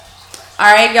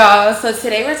All right, y'all. So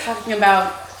today we're talking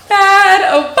about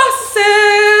bad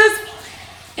bosses.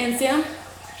 And Sam,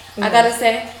 I gotta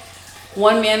say,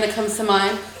 one man that comes to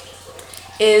mind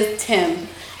is Tim.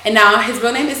 And now his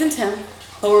real name isn't Tim,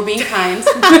 but we're being kind.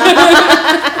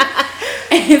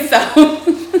 And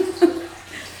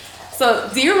so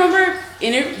do you remember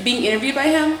being interviewed by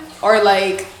him, or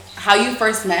like how you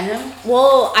first met him?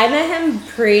 Well, I met him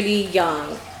pretty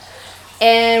young.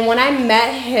 And when I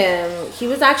met him, he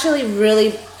was actually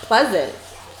really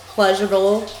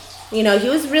pleasurable. You know, he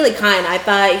was really kind. I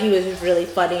thought he was really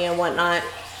funny and whatnot.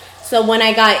 So when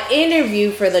I got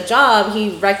interviewed for the job, he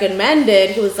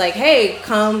was like, hey,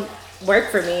 come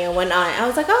work for me and whatnot. I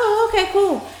was like, oh, okay,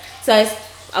 cool. So I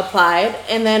applied,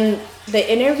 and then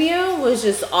the interview was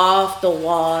just off the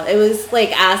wall. It was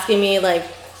like asking me like,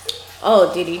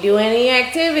 oh, did you do any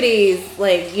activities?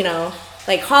 Like, you know,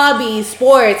 like hobbies,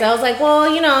 sports. I was like,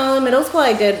 well, you know, in middle school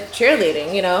I did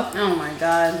cheerleading, you know. Oh my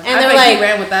God. And they're like, you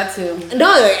ran with that too.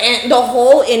 No, and the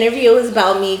whole interview was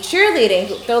about me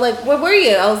cheerleading. They're like, where were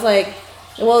you? I was like,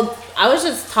 well, I was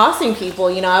just tossing people,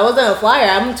 you know. I wasn't a flyer.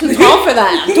 I'm too tall for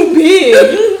that. I'm too big.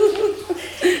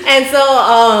 And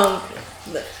so,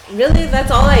 really,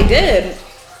 that's all I did.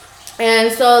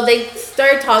 And so they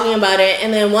started talking about it,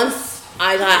 and then once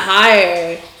I got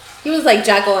hired, he was like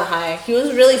Jekyll and Hyde. He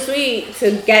was really sweet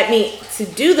to get me to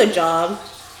do the job.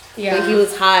 Yeah. But he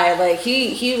was high. Like,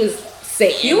 he was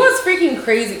sick. He was freaking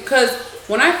crazy. Because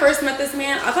when I first met this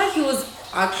man, I thought he was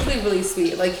actually really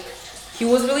sweet. Like, he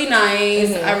was really nice.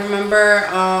 Mm-hmm. I remember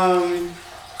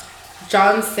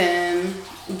Johnson,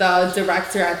 the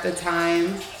director at the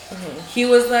time, he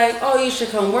was like, oh, you should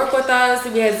come work with us.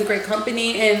 We have a great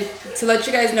company. And to let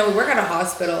you guys know, we work at a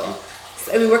hospital.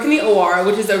 And we work in the OR,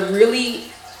 which is a really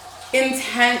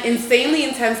insanely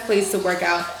intense place to work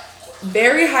out.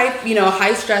 Very high, you know,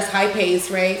 high stress, high pace,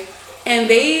 right? And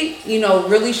they, you know,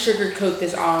 really sugarcoat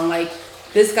this on. Like,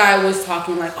 this guy was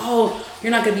talking like, oh,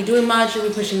 you're not going to be doing much. You're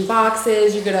going to be pushing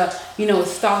boxes. You're going to, you know,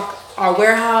 stock our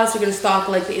warehouse. You're going to stock,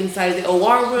 like, the inside of the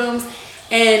OR rooms.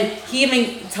 And he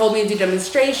even told me to do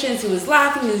demonstrations. He was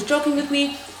laughing. He was joking with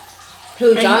me.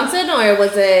 Who, Johnson, or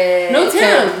was it... No,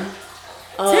 Tim.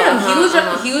 Tim.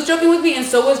 He was joking with me, and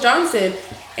so was Johnson.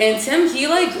 And Tim, he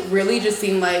like really just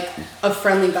seemed like a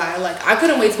friendly guy. Like, I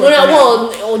couldn't wait to work with him.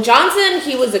 Well, Johnson,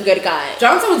 he was a good guy.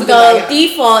 Johnson was a good guy. The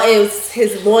default is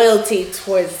his loyalty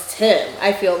towards Tim,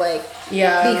 I feel like.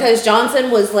 Yeah. Because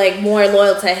Johnson was like more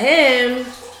loyal to him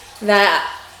than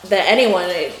anyone.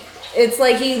 It's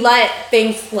like he let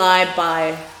things slide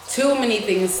by. Too many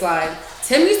things slide.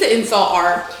 Tim used to insult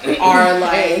our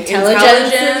like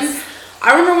intelligence.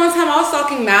 I remember one time I was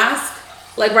stalking masks,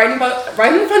 like right in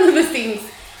front of the scenes.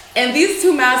 And these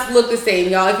two masks look the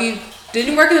same, y'all. If you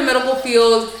didn't work in the medical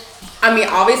field, I mean,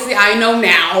 obviously I know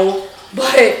now,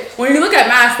 but when you look at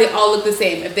masks, they all look the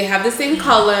same. If they have the same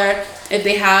color, if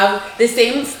they have the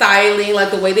same styling,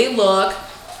 like the way they look.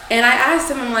 And I asked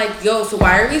him, I'm like, yo, so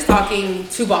why are we stocking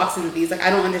 2 boxes of these? Like, I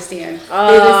don't understand.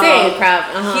 They're the same.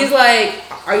 Crap. Uh-huh. He's like,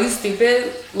 are you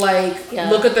stupid? Like,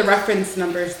 look at the reference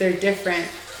numbers. They're different.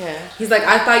 Yeah. He's like,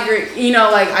 I thought you're, you know,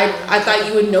 like, I thought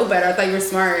you would know better. I thought you were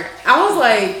smart. I was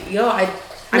like, yo, I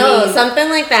mean, something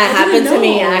like that happened to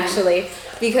me, actually.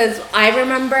 Because I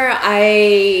remember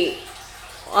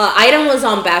item was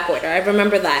on back order. I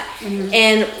remember that. Mm-hmm.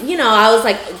 And, you know, I was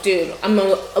like, dude, I'm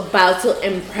about to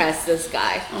impress this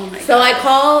guy. Oh my God. So I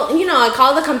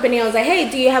called the company. I was like, hey,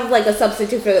 do you have like a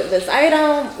substitute for this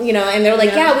item? You know, and they're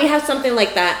like, yeah, we have something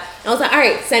like that. And I was like, all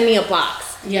right, send me a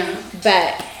box. Yeah.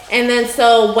 Bet. And then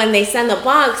so when they send the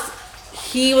box,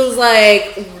 he was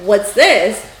like, what's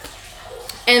this?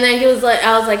 And then I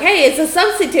was like, hey, it's a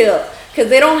substitute. Because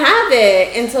they don't have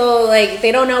it until, like,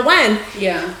 they don't know when.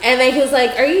 Yeah. And then he was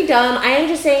like, are you dumb? I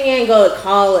understand you didn't go to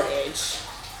college.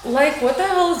 Like, what the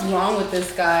hell is wrong with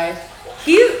this guy?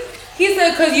 He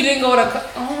said because you didn't go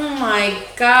to... Oh, my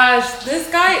gosh. This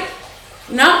guy...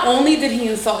 Not only did he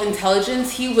insult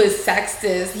intelligence, he was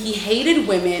sexist. He hated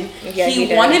women. Yeah,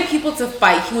 he wanted people to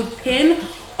fight. He would pin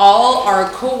all our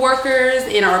co-workers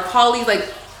and our colleagues,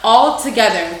 like, all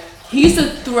together. He used to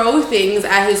throw things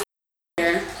at his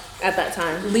at that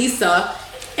time, Lisa,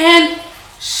 and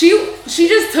she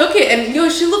just took it, and you know,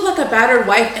 she looked like a battered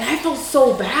wife, and I felt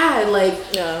so bad. Like,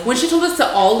 when she told us to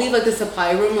all leave like the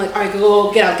supply room, like, all right,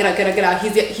 go, get out.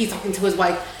 He's talking to his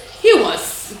wife. He was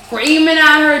screaming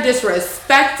at her,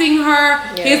 disrespecting her,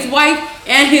 his wife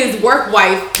and his work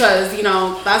wife, because, you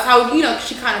know, that's how, you know,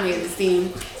 she kind of made it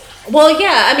seem. Well,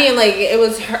 yeah, I mean, like, it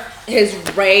was his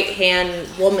right hand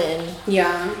woman.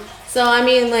 Yeah. So, I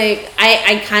mean, like,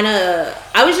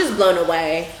 I was just blown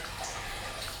away.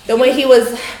 The way he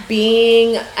was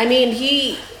being, I mean,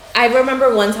 he I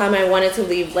remember one time I wanted to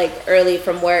leave like early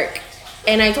from work,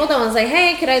 and I told him, I was like,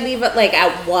 hey, could I leave at like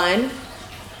at 1?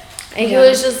 And he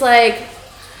was just like,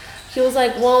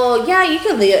 well, yeah, you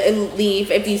can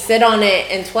leave if you sit on it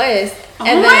and twist.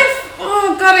 And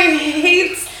oh God, I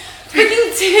hate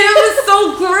freaking Tim. It's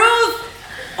so gross.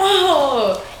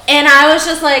 Oh. And I was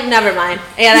just like, never mind.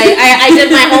 And I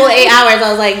did my whole 8 hours. I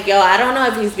was like, yo, I don't know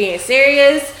if he's being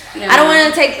serious. Yeah. I don't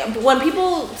want to take, when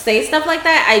people say stuff like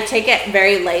that, I take it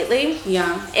very lightly.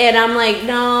 Yeah. And I'm like,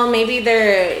 no, maybe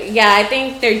I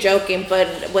think they're joking, but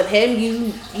with him,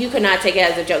 you could not take it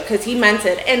as a joke because he meant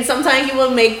it. And sometimes he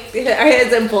will make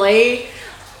his employee,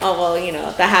 the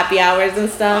happy hours and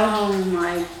stuff. Oh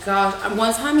my gosh.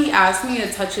 One time he asked me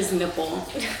to touch his nipple.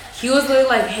 He was literally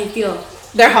like, hey, feel.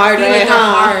 They're hard, right? They're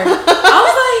hard. I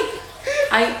was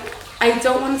like, I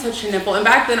don't want to touch your nipple. And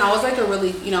back then, I was like a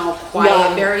really,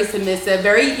 quiet, very submissive,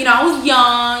 very, I was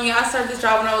young. I started this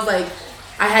job when I was like,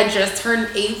 I had just turned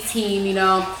 18,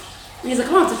 And he's like,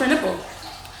 come on, touch your nipple.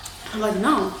 I'm like,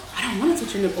 no, I don't want to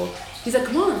touch your nipple. He's like,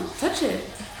 come on, touch it.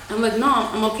 I'm like, no,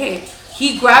 I'm okay.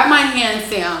 He grabbed my hand,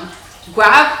 Sam.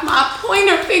 Grabbed my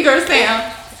pointer finger,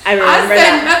 Sam. I remember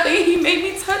said nothing. He made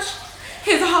me touch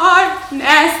his hard,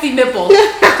 nasty nipple.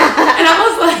 And I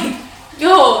was like,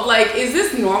 yo, like, is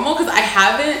this normal? Because I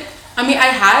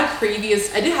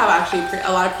did have actually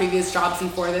a lot of previous jobs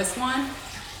before this one.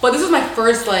 But this was my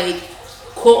first, like,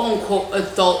 quote unquote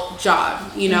adult job,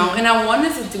 Mm-hmm. And I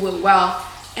wanted to do it well.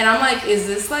 And I'm like, is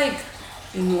this, like,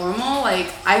 normal?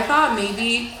 Like, I thought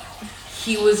maybe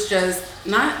he was just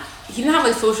he didn't have,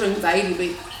 like, social anxiety,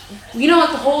 but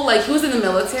like the whole, like, he was in the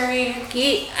military.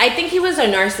 I think he was a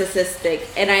narcissistic,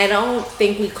 and I don't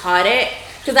think we caught it.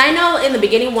 Because I know in the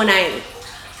beginning when I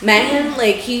met him,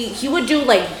 like, he would do,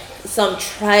 like, some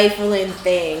trifling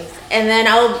things. And then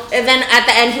at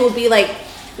the end he would be, like,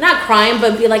 not crying,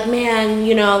 but be like, man,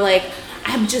 like,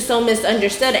 I'm just so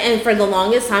misunderstood. And for the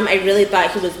longest time, I really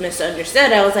thought he was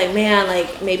misunderstood. I was like, man,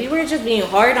 like, maybe we're just being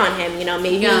hard on him,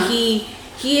 maybe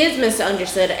he is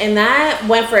misunderstood. And that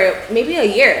went for maybe a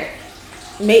year.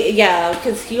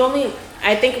 Because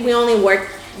I think we only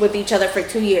worked with each other for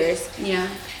 2 years. Yeah.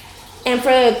 And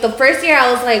for the first year,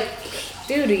 I was like,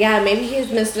 dude, yeah, maybe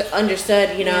he's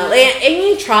misunderstood, Yeah. And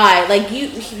you try. Like,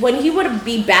 when he would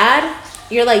be bad,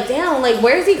 you're like, damn, like,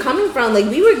 where is he coming from? Like,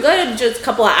 we were good just a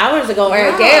couple of hours ago or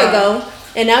a day ago.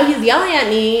 And now he's yelling at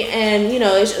me. And,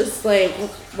 it's just like,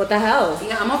 what the hell?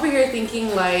 Yeah, I'm over here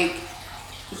thinking, like,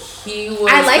 he was...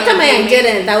 I liked him and I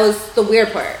didn't. That was the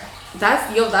weird part.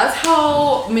 That's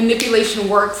how manipulation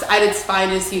works at its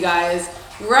finest, you guys.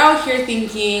 We're out here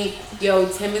thinking, yo,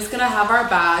 Tim is gonna have our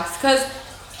backs, because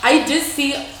I did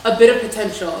see a bit of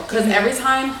potential, because every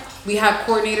time we had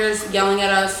coordinators yelling at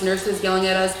us, nurses yelling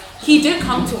at us, he did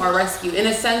come to our rescue in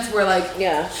a sense where, like,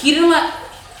 he didn't let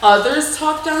others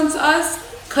talk down to us,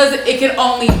 because it could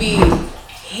only be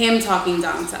him talking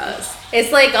down to us.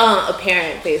 It's like a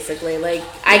parent, basically. Like,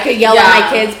 I could yell at my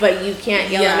kids, but you can't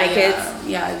yell at my kids.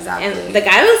 Yeah, exactly. And the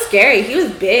guy was scary. He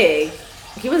was big.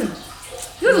 He was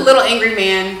a little angry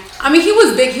man. I mean, he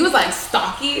was big. He was, like,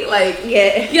 stocky. Like, he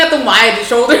had the wide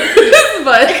shoulders,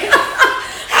 but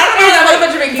I don't know that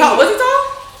much of a tall.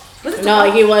 Was he tall?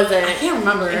 No, he wasn't. I can't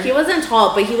remember. He wasn't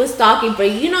tall, but he was stocky. But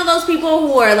those people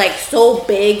who are, like, so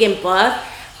big and buff,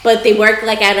 but they work,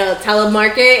 like, at a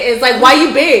telemarket. It's like, why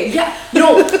you big? Yeah.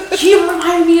 He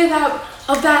reminded me of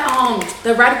that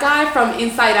the red guy from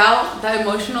Inside Out, the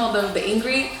emotional, the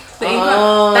angry.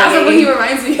 That's what he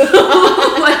reminds me of.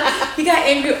 Like, he got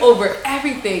angry over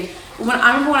everything.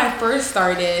 I remember when I first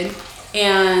started,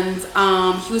 and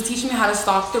he was teaching me how to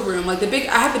stock the room. Like,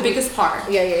 I had the biggest part.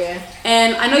 Yeah.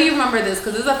 And I know you remember this,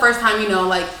 because this is the first time,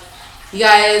 like, you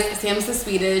guys, Sam's the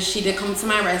sweetest. She did come to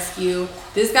my rescue.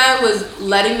 This guy was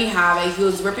letting me have it. He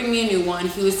was ripping me a new one.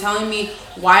 He was telling me,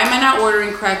 why am I not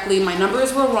ordering correctly? My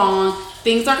numbers were wrong.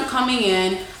 Things aren't coming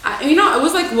in. It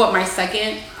was like, my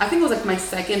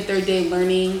second, third day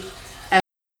learning FA,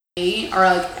 or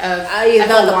like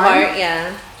the part,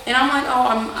 yeah. And I'm like,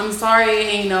 oh, I'm sorry.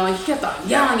 And, he kept on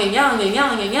yelling and yelling and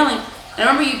yelling and yelling. And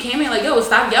I remember you came in like, yo,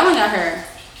 stop yelling at her.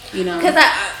 Because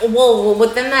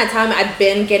within that time, I've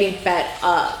been getting fed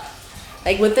up.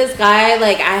 Like, with this guy,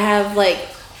 like, I have, like,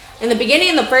 in the beginning,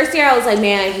 in the first year, I was like,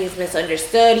 man, he's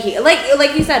misunderstood. He,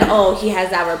 like you said, he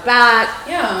has our back.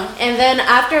 Yeah. And then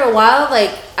after a while,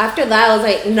 like, after that, I was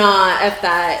like, nah, F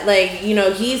that. Like,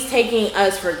 he's taking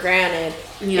us for granted.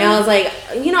 Yeah. And I was like,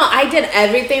 I did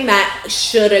everything that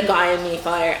should have gotten me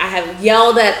fired. I have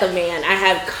yelled at the man. I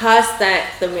have cussed at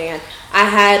the man. I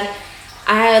had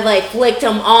I like flicked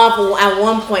him off at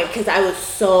one point because I was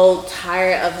so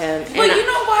tired of him. But you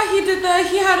know why he did that?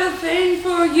 He had a thing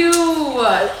for you.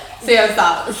 Sam,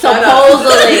 stop.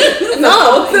 Supposedly.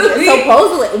 No.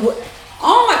 Supposedly.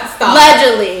 Oh my, stop.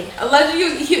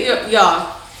 Allegedly, y'all,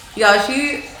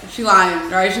 she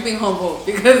lying, right? She being humble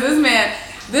because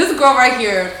this girl right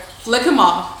here, flick him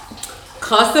off,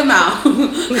 cuss him out,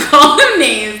 call him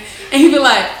names, and he'd be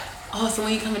like, oh, so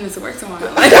when you coming into work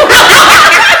tomorrow? Like, I'm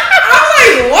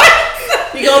like, what?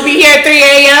 You gonna be here at 3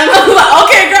 a.m.? I'm like,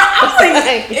 okay, girl. I'm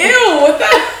like, ew, what the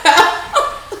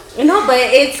hell? No, but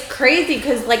it's crazy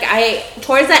because like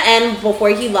towards the end before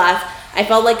he left, I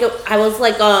felt like I was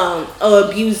like an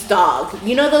abused dog.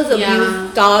 You know those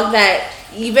abused dog that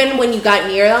even when you got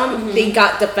near them, they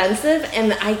got defensive,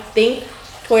 and I think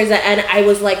towards the end I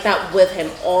was like that with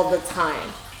him all the time.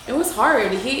 It was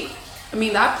hard.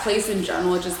 That place in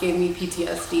general just gave me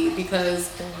PTSD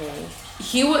because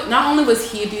he would not only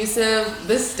was he abusive,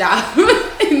 the staff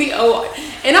in the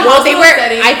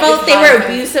setting. I felt they were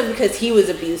abusive because he was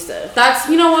abusive. That's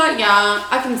you know what? Yeah,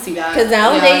 I can see that. Because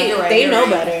now they know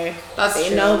better. That's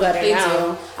true. Know better they now.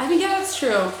 do. I think that's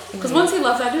true. Because once he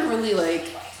left, I didn't really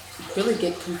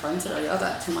get confronted or yelled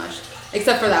at too much.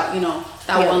 Except for that,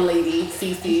 that one lady,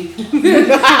 Cece. You know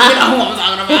who I'm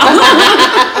talking about.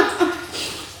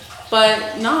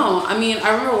 But no, I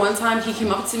remember one time he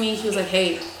came up to me. He was like,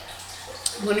 "Hey,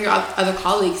 one of your other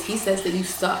colleagues, he says that you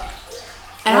suck."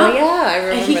 And I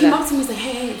remember. And he came up to me. He's like,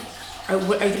 "Hey, are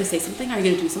you gonna say something? Are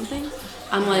you gonna do something?"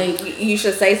 I'm like, "You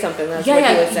should say something." That's what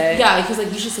he would say. Yeah, he was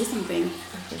like, "You should say something."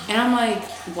 And I'm like,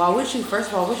 "Why would you? First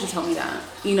of all, why would you tell me that?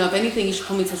 If anything, you should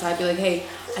call me to the side, be like, hey,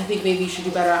 I think maybe you should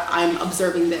do better. I'm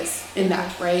observing this and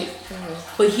that, right?"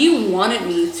 But he wanted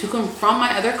me to confront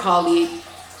my other colleague,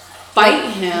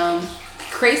 fight him,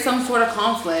 create some sort of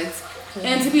conflict.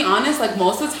 And to be honest, like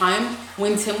most of the time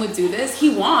when Tim would do this, he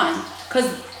won. Cause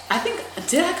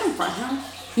did I confront him?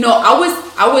 No, I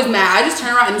was mad. I just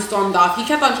turned around and stormed off. He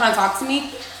kept on trying to talk to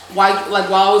me while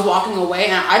I was walking away,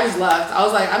 and I just left. I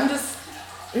was like,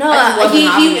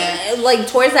 he like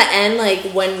towards the end, like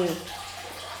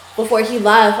before he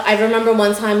left, I remember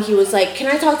one time he was like, "Can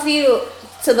I talk to you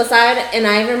to the side?" And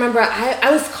I remember I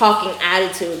was cocking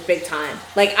attitude big time.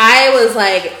 Like I was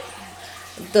like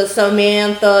the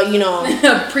Samantha,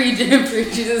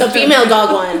 the female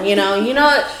dog one,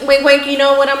 wink wink, you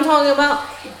know what I'm talking about.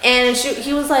 And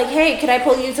he was like, "Hey, could I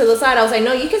pull you to the side?" I was like,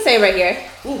 "No, you can stay right here."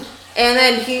 Ooh. And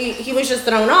then he was just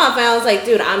thrown off, and I was like,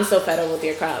 "Dude, I'm so fed up with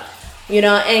your crap."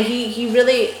 And he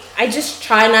really, I just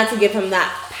try not to give him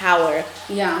that power.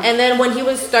 Yeah. And then when he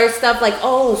would start stuff like,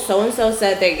 "Oh, so-and-so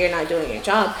said that you're not doing your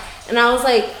job." And I was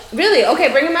like, "Really? Okay,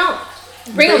 bring him out.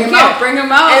 Bring him out.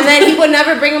 And then he would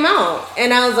never bring him out.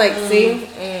 And I was like, see?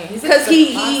 Because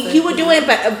he would do it,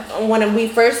 but when we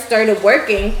first started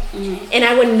working, and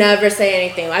I would never say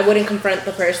anything. I wouldn't confront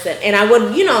the person. And I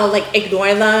would,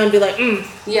 ignore them and be like,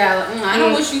 I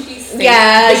know what you be saying.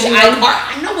 Yeah.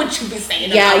 I know what you be saying.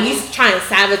 Yeah, you trying to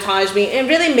sabotage me. And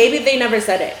really, maybe they never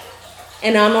said it.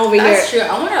 And I'm over here. That's true.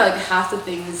 I wonder, half the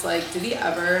things, did he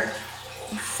ever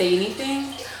say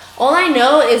anything? All I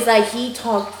know is that he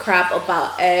talked crap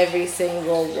about every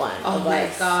single one of us. Oh my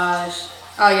gosh.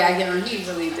 Oh yeah, I get him. He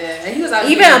really did. And he was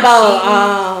even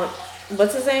about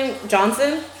what's his name?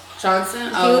 Johnson.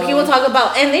 Oh. He would talk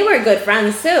about, and they were good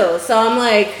friends too. So I'm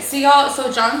like, see y'all.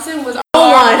 So Johnson was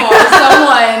someone.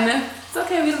 It's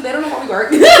okay. They don't know where we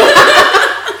work.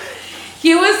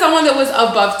 He was someone that was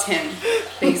above Tim,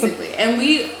 basically, and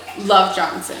we love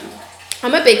Johnson.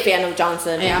 I'm a big fan of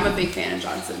Johnson. Yeah, I'm a big fan of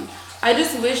Johnson. I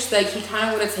just wish that he kind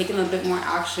of would have taken a bit more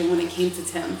action when it came to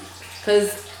Tim,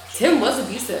 because Tim was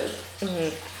abusive.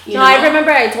 Mm-hmm. I remember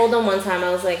I told him one time,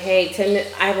 I was like, "Hey, Tim,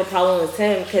 I have a problem with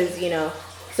Tim because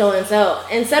so and so."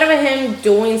 Instead of him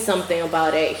doing something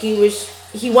about it, he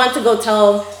went to go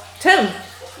tell Tim.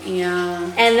 Yeah.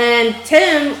 And then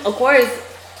Tim, of course,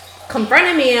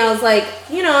 confronted me, and I was like,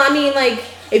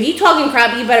 if you talking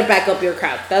crap, you better back up your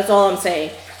crap. That's all I'm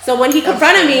saying. So when he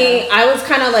confronted me, I was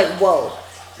kind of like, whoa.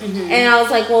 Mm-hmm. And I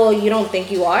was like, "Well, you don't think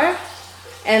you are?"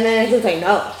 And then he was like,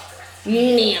 "No, you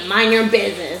need to mind your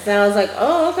business." And I was like,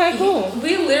 "Oh, okay, cool."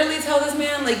 We literally tell this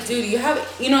man, like, "Dude, you have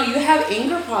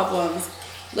anger problems.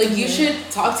 Like, you should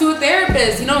talk to a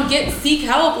therapist. Seek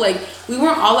help." Like, we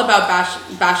weren't all about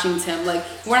bashing Tim. Like,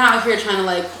 we're not out here trying to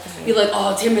be like,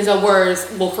 "Oh, Tim is a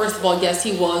worst." Well, first of all, yes,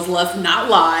 he was. Let's not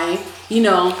lie. He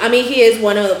is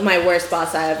one of my worst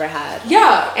bosses I ever had.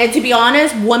 Yeah. And to be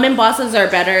honest, women bosses are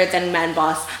better than men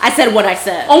boss. I said what I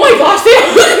said. Oh my gosh.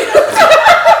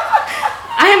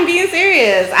 I am being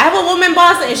serious. have a woman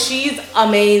boss and she's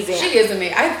amazing. She is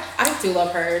amazing. I do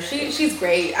love her. She's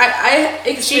great.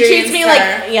 She treats me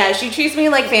she treats me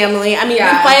like family. I mean, we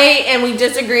fight and we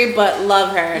disagree, but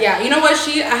love her. Yeah, you know what?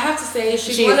 I have to say,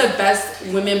 she's one of the best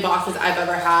women bosses I've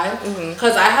ever had.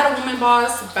 Because I had a woman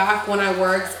boss back when I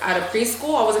worked at a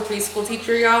preschool. I was a preschool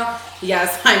teacher, y'all.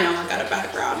 Yes, I know, I got a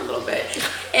background a little bit.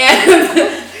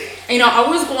 And, you know,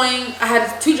 I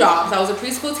had 2 jobs. I was a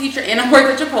preschool teacher and I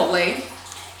worked at Chipotle.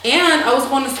 And I was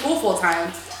going to school full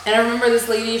time. And I remember this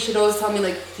lady, she'd always tell me,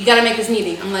 like, you got to make this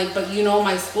meeting. I'm like, but you know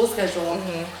my school schedule.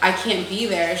 I can't be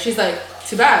there. She's like,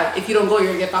 too bad. If you don't go, you're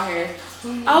going to get fired.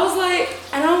 I was like,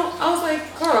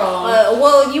 girl.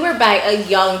 Well, you were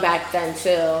young back then,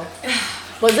 too.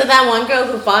 Was it that one girl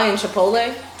who fought in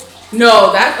Chipotle?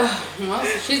 No,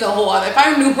 she's a whole other. If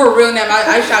I knew her real name,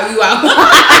 I'd shout you out.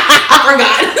 I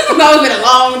forgot. That was been a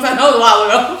long time. That was a while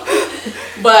ago.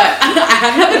 But I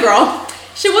had another girl.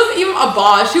 She wasn't even a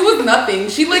boss. She was nothing.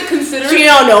 She considered. She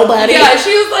don't know nobody. Yeah,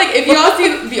 she was if y'all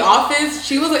see The Office,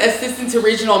 she was assistant to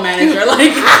regional manager.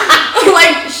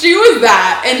 She was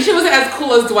that, and she wasn't as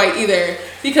cool as Dwight either,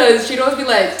 because she'd always be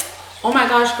like, "Oh my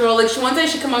gosh, girl!" One day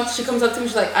she comes up to me,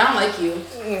 she's like, "I don't like you,"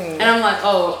 and I'm like,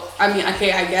 "Oh, I mean,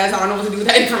 okay, I guess I don't know what to do with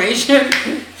that information."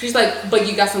 She's like, "But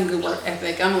you got some good work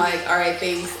ethic." I'm like, "All right,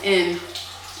 thanks." And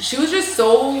she was just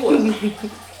so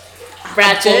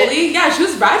ratchet. Bully. Yeah, she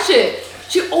was ratchet.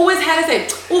 She always had to say,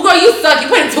 "Oh, girl, you suck. You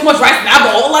put in too much rice in that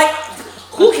bowl."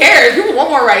 Who cares? People want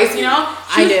more rice, you know?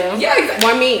 I do. Yeah, exactly.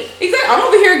 More meat. Exactly. I'm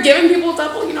over here giving people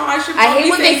double, you know, I hate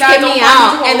when they skip me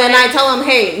out and then I tell them,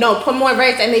 hey, no, put more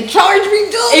rice, and they charge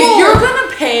me double. If you're going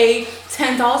to pay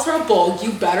 $10 for a bowl,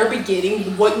 you better be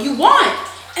getting what you want.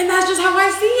 And that's just how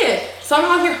I see it. So I'm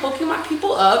out here hooking my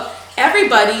people up.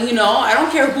 Everybody, you know, I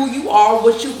don't care who you are,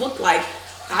 what you look like.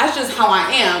 That's just how I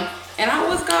am. And I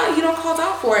always got, called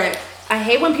out for it. I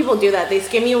hate when people do that. They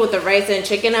skim you with the rice and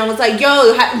chicken. I was like,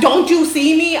 yo, don't you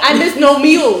see me? I miss no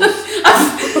meals. Yo,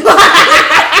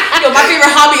 my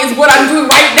favorite hobby is what I'm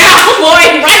doing right now,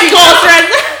 boy. Right?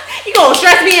 You gonna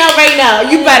stress me out right now.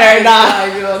 You better not.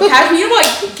 Catch me. You know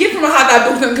what? Get from behind that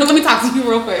booth because let me talk to you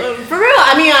real quick. For real.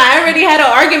 I mean, I already had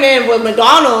an argument with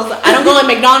McDonald's. I don't go in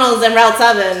McDonald's in Route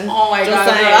 7. Oh my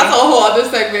God. That's a whole other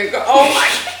segment. Oh my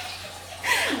God.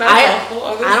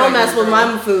 I don't mess with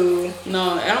my food.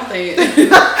 No, I don't think.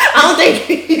 I don't think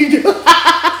you do.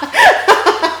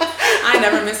 I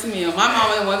never miss a meal. My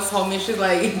mama once told me, she's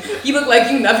like, "You look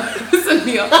like you never miss a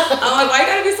meal." I'm like, "Why you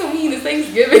gotta be so mean? It's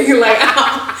Thanksgiving. It's my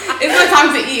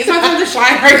time to eat. It's my time to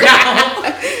shine right now.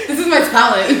 This is my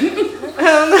talent."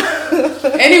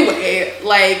 Anyway,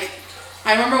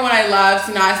 I remember when I left,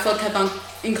 I still kept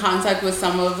in contact with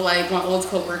some of my old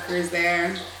coworkers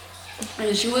there,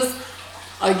 and she was.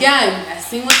 Again,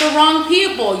 messing with the wrong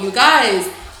people. You guys,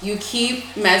 you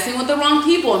keep messing with the wrong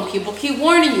people and people keep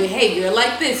warning you, hey, you're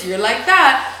like this, you're like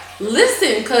that.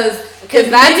 Listen, because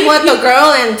that's what the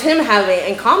girl and Tim have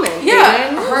in common.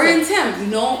 Yeah, her and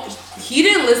Tim. No, he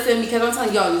didn't listen because I'm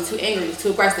telling y'all, you're too angry, you're too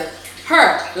aggressive.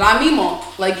 Her, la mimo,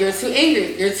 you're too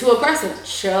angry, you're too aggressive.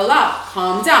 Chill out,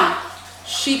 calm down.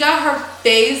 She got her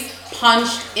face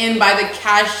punched in by the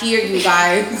cashier, you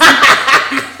guys.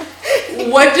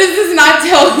 What does this not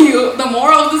tell you? The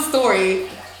moral of the story,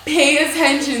 pay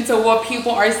attention to what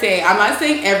people are saying. I'm not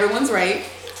saying everyone's right.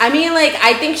 I mean,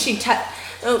 I think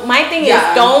my thing is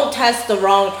don't test the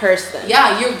wrong person.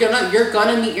 Yeah, you're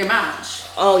gonna meet your match.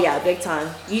 Oh yeah, big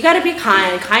time. You gotta be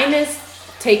kind. Kindness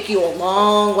take you a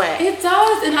long way. It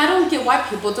does, and I don't get why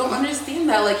people don't understand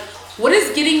that. What is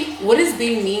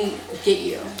being mean get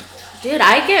you? Dude,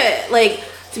 I get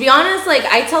to be honest,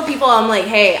 I tell people, I'm like,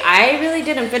 hey, I really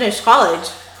didn't finish college.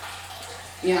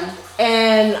 Yeah.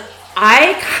 And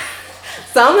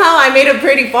somehow I made it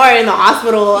pretty far in the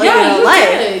hospital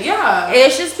life. Did, yeah.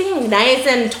 It's just being nice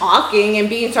and talking and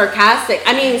being sarcastic.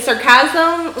 I mean,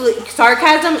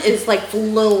 sarcasm is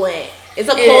fluent. It's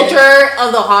a culture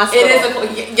of the hospital. It is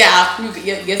yes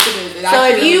it is. So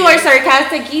if you are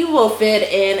sarcastic, you will fit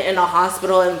in a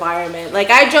hospital environment.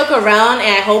 I joke around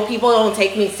and I hope people don't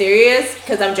take me serious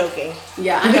because I'm joking.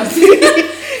 Yeah, I know.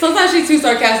 Sometimes she's too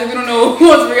sarcastic. We don't know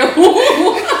what's real.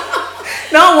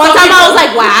 No, one time I was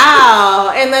like,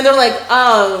 wow. And then they're like,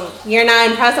 oh, you're not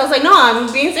impressed? I was like, no, I'm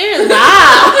being serious.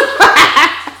 Wow.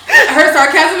 Her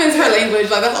sarcasm is her language.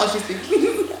 That's all she speaks.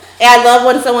 And I love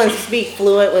when someone speaks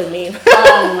fluent with me.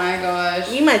 Oh my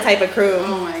gosh. You my type of crew.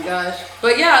 Oh my gosh.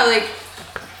 But yeah,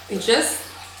 just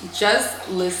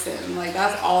listen.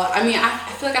 That's all. I mean, I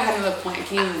feel like I had another point. I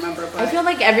can't even remember. But I feel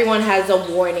like everyone has a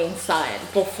warning sign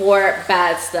before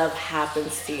bad stuff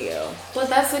happens to you. But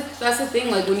that's the thing.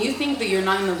 When you think that you're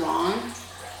not in the wrong,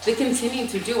 they continue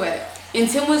to do it. And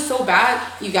Tim was so bad,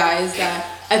 you guys, that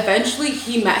eventually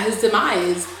he met his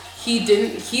demise. He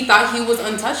thought he was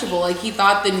untouchable. Like, he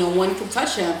thought that no one could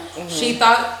touch him. She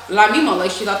thought, la mismo,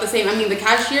 like, she thought the same. I mean, the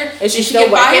cashier, is she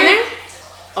still working there?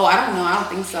 Oh, I don't know. I don't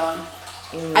think so.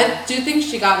 I do think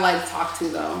she got, like, talked to,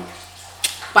 though.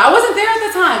 But I wasn't there at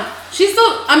the time.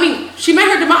 She met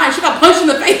her demise. She got punched in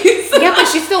the face. Yeah, but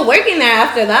she's still working there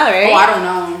after that, right? Oh, I don't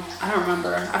know. I don't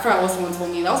remember. I forgot what someone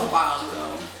told me. That was a while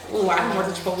ago. Ooh, I haven't worked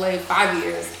at Chipotle in 5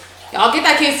 years. Y'all get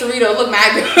that quesarito. It look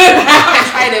mad good. I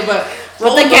tried it, but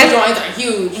the joints are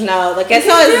huge. No, the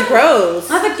queso is gross.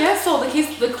 Not the queso.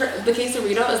 The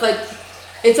quesarito is like,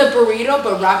 it's a burrito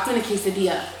but wrapped in a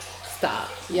quesadilla. Stop.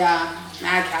 Yeah,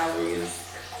 mad calories.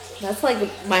 That's like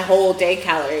my whole day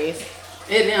calories.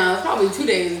 It's probably 2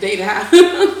 days, day and a half.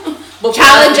 But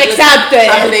challenge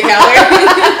accepted. Half a day calorie.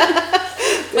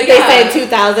 Like they said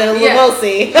 2,000. Yeah. We'll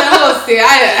see. We'll see.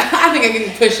 I think I can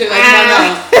push it. Like,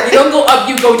 no. You don't go up,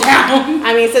 you go down.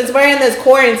 I mean, since we're in this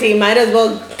quarantine, might as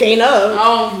well gain up.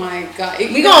 Oh my god.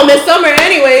 We gonna miss summer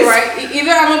anyways. Right.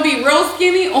 Either I'm gonna be real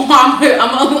skinny or I'm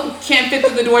can't fit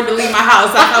through the door to leave my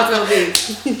house. That's how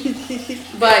it's gonna be.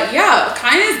 But yeah,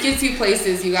 kindness gets you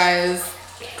places, you guys.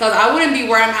 Cause I wouldn't be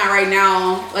where I'm at right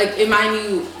now, like in my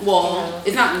new,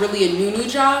 it's not really a new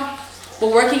job, but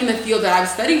working in the field that I've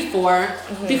studied for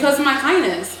because of my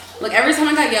kindness. Like every time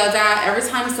I got yelled at, every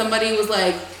time somebody was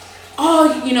like,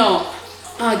 oh,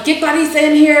 get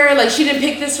Clarissa in here, like she didn't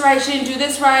pick this right, she didn't do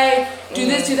this right, do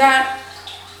this, do that.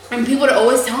 And people would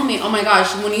always tell me, oh my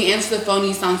gosh, when you answer the phone,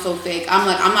 you sound so fake. I'm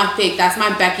like, I'm not fake, that's my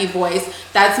Becky voice,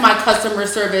 that's my customer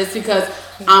service because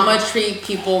I'm gonna treat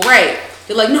people right.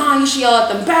 They're like, no, you should yell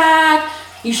at them back.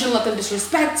 You shouldn't let them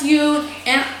disrespect you.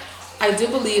 And I do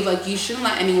believe, like, you shouldn't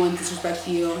let anyone disrespect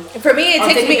you. For me, it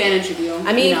takes me advantage of you.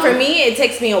 I mean, for me, it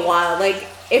takes me a while. Like,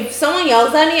 if someone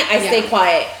yells at me, I stay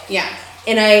quiet. Yeah.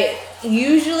 And I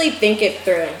usually think it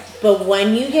through. But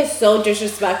when you get so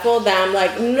disrespectful that I'm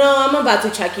like, no, I'm about to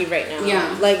check you right now.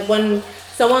 Yeah. Like, when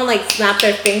someone, like, snapped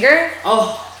their finger,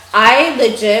 I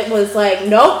legit was like,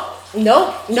 nope.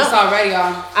 Just already,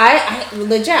 y'all. I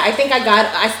legit, I think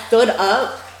I stood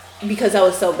up because I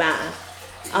was so bad.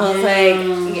 I was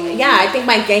like, yeah, I think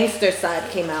my gangster side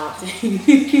came out.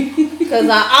 Because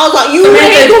I was like, you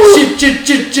ready?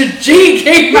 G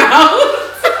came out.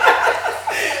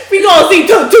 We gonna see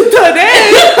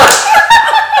today.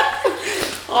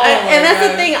 And that's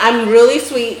the thing, I'm really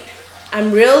sweet.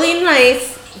 I'm really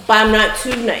nice, but I'm not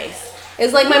too nice.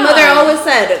 It's like my mother always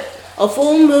said, a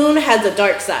full moon has a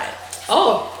dark side.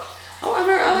 Oh, I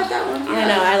like that one. I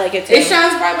know, I like it too. It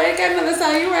shines bright, but it got another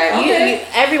side. You're right. Okay.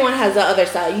 Everyone has the other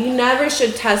side. You never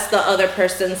should test the other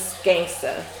person's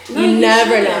gangsta. You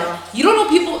never know. You don't know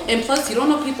people, and plus, you don't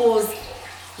know people's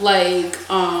like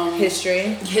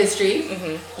history.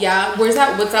 Mm-hmm. Yeah. What's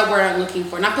that word I'm looking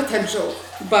for? Not potential,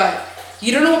 but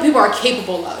you don't know what people are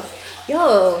capable of.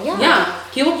 Yeah.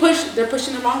 People they're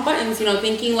pushing the wrong buttons,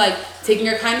 thinking like taking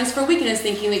your kindness for weakness,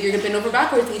 thinking that you're gonna bend over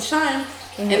backwards each time.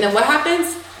 And then what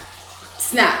happens?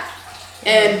 Snap.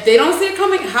 And they don't see it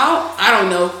coming. How? I don't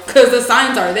know, because the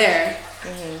signs are there.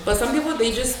 But some people,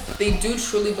 they do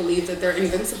truly believe that they're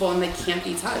invincible and they can't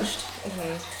be touched.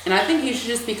 And I think you should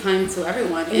just be kind to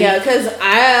everyone. And because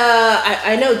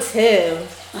I know Tim.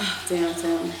 Damn,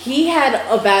 Tim. He had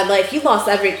a bad life. He lost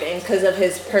everything because of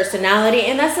his personality.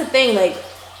 And that's the thing, like,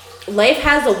 life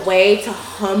has a way to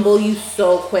humble you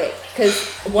so quick. Because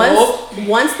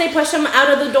once they push him out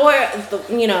of the door,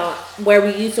 where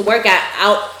we used to work they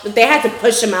had to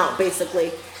push him out,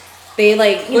 basically. They,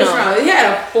 like, They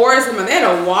had to force him out. They had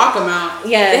to walk him out.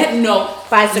 Yeah. They had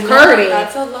by security. No,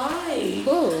 that's a lie.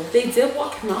 Ooh. They did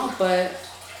walk him out, but,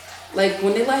 like,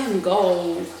 when they let him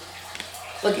go,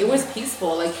 like, it was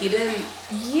peaceful. Like, he didn't...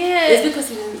 Yeah. It's because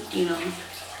he didn't,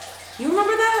 You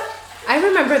remember that? I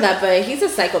remember that, but he's a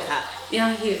psychopath.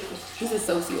 Yeah, he's a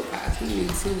sociopath.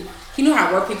 He knew how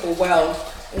to work people well.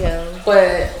 Yeah.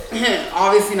 But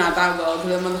obviously not that well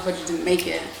because the motherfucker didn't make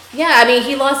it. Yeah, I mean,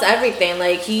 he lost everything.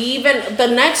 Like, the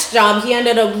next job, he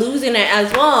ended up losing it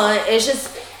as well. It's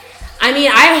just, I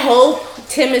mean, I hope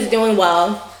Tim is doing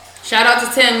well. Shout out to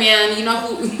Tim, man. You know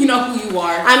who you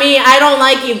are. I mean, I don't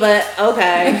like you, but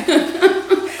okay.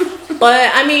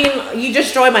 But, I mean, you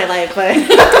destroyed my life, but...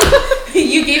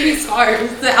 You gave me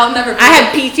scars that I'll never forget. I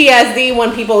have PTSD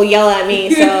when people yell at me,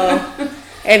 so...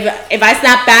 If I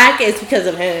snap back, it's because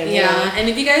of him. Yeah, and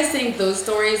if you guys think those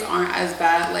stories aren't as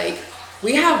bad, like,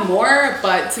 we have more,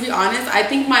 but to be honest, I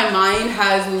think my mind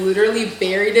has literally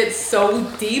buried it so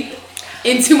deep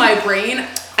into my brain.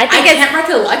 I can't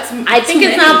recollect. I think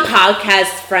it's not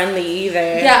podcast friendly either.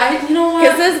 Yeah, you know what?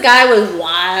 Because this guy was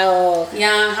wild.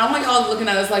 Yeah, I'm like all looking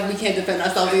at us like we can't defend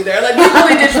ourselves either. Like we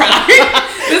really did try.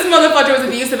 This motherfucker was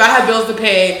abusive. I had bills to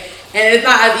pay, and it's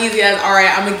not as easy as all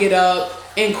right, I'm gonna get up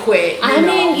and quit. I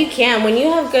mean, you can when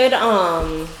you have good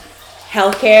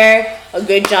healthcare, a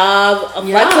good job,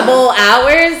 flexible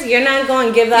hours. You're not going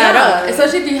to give that up.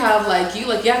 Especially if you have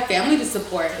you have family to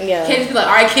support. Yeah. Can't just be like,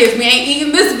 all right, kids, we ain't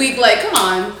eating this week. Like, come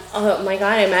on. Oh my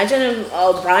God! Imagine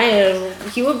if Brian,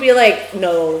 he would be like,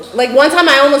 no. Like one time,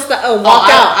 I almost walked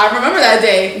out. I remember that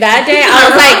day. That day, I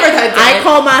was like, I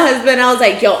called my husband. I was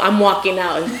like, yo, I'm walking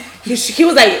out. He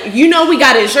was like, you know, we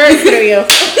got insurance for you.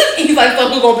 He's like, so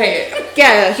who gonna pay it?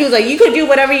 Yeah. He was like, you could do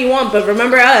whatever you want, but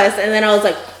remember us. And then I was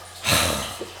like.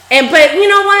 But you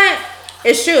know what?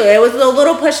 It's true. It was a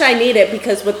little push I needed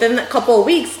because within a couple of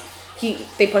weeks,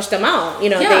 they pushed him out. You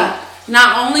know. Yeah.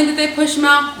 Not only did they push him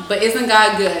out, but isn't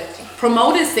God good?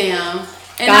 Promoted Sam.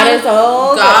 And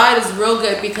God is real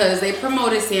good because they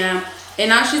promoted Sam, and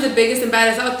now she's the biggest and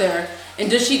baddest out there. And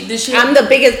did she? I'm the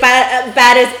biggest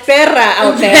baddest perra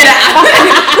out there.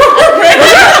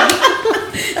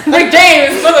 Rick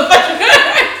James, motherfucker.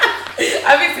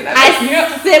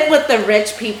 I sit with the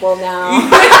rich people now.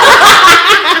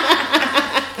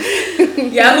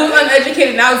 Yeah, who's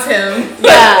uneducated now? It's him.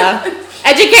 Yeah,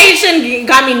 education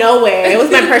got me nowhere. It was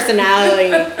my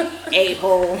personality.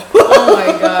 A-hole. Oh my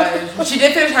gosh. She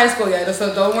did finish high school yet,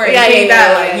 so don't worry. Yeah.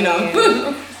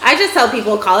 I just tell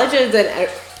people college isn't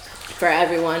for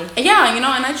everyone. Yeah, and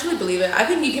I truly believe it. I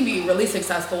think you can be really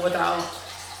successful without,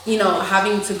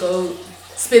 having to go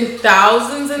spend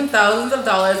thousands and thousands of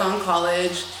dollars on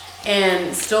college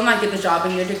and still not get the job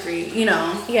in your degree,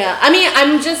 Yeah, I mean,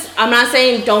 I'm not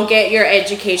saying don't get your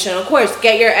education. Of course,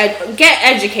 get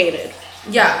educated.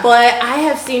 Yeah. But I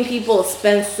have seen people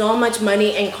spend so much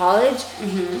money in college.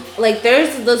 Mm-hmm. Like,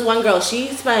 there's this one girl, she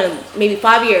spent maybe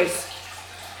 5 years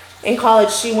in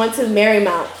college. She went to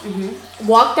Marymount,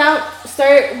 walked out,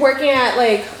 started working at,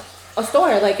 a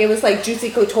store. It was,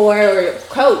 Juicy Couture or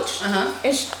Coach.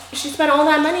 And she spent all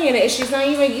that money in it, and she's not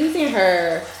even using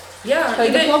her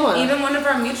diploma. Even one of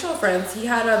our mutual friends, he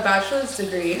had a bachelor's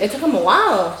degree. It took him a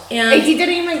while, and he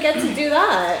didn't even get to do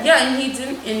that. Yeah, and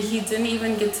he didn't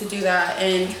even get to do that,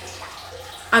 and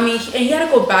I mean, and he had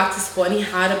to go back to school, and he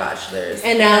had a bachelor's.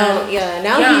 And now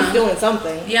he's doing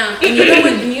something. Yeah, and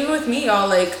even with me,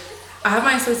 y'all, I have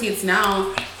my associates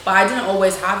now, but I didn't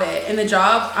always have it. In the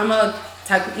job, I'm a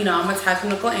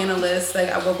technical analyst.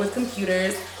 I work with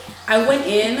computers. I went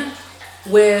in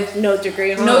with no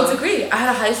degree. I had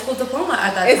a high school diploma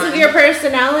at that time. It's your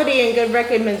personality and good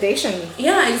recommendation.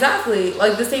 Yeah, exactly.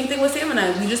 The same thing with Sam and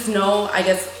I. We just know, I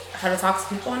guess, how to talk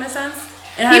to people in a sense,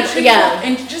 and how to treat people,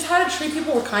 and just how to treat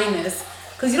people with kindness.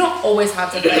 Because you don't always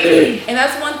have to fight. And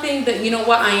that's one thing that,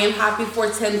 I am happy for,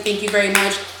 Tim. Thank you very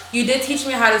much. You did teach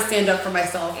me how to stand up for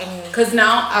myself. Because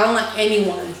now I don't let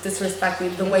anyone disrespect me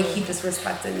the way he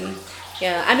disrespected me.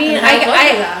 Yeah, I mean,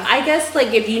 I guess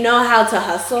if you know how to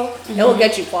hustle, it will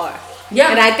get you far.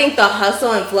 Yeah. And I think the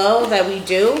hustle and flow that we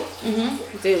do,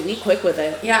 dude, we quick with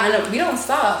it. Yeah, I know. We don't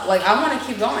stop. I want to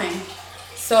keep going.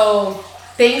 So,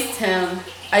 thanks, Tim.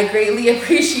 I greatly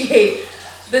appreciate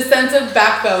the sense of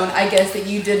backbone, I guess, that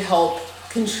you did help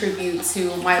contribute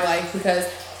to my life. Because,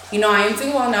 I am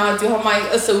doing well now. I do have my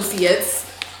associates.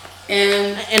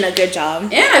 And a good job.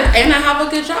 And I have a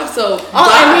good job. So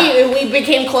and we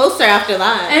became closer after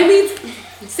that. And we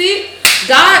see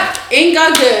God ain't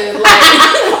got good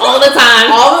all the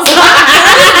time.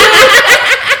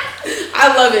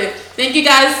 I love it. Thank you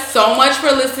guys so much for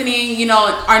listening.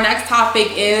 Our next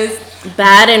topic is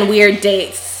bad and weird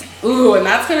dates. Ooh, and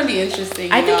that's gonna be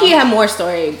interesting. I think you have more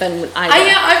story than I do.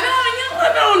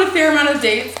 I've been on a fair amount of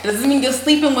dates. It doesn't mean you're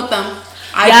sleeping with them.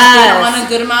 I just been on a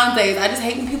good amount of days. I just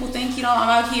hate when people think, I'm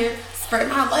out here spreading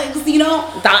my legs,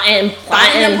 Plotting.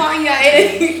 Yeah,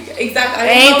 exactly.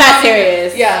 It ain't that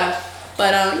serious. Yeah.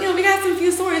 But, we got some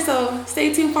few stories, so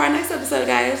stay tuned for our next episode,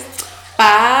 guys.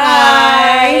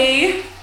 Bye.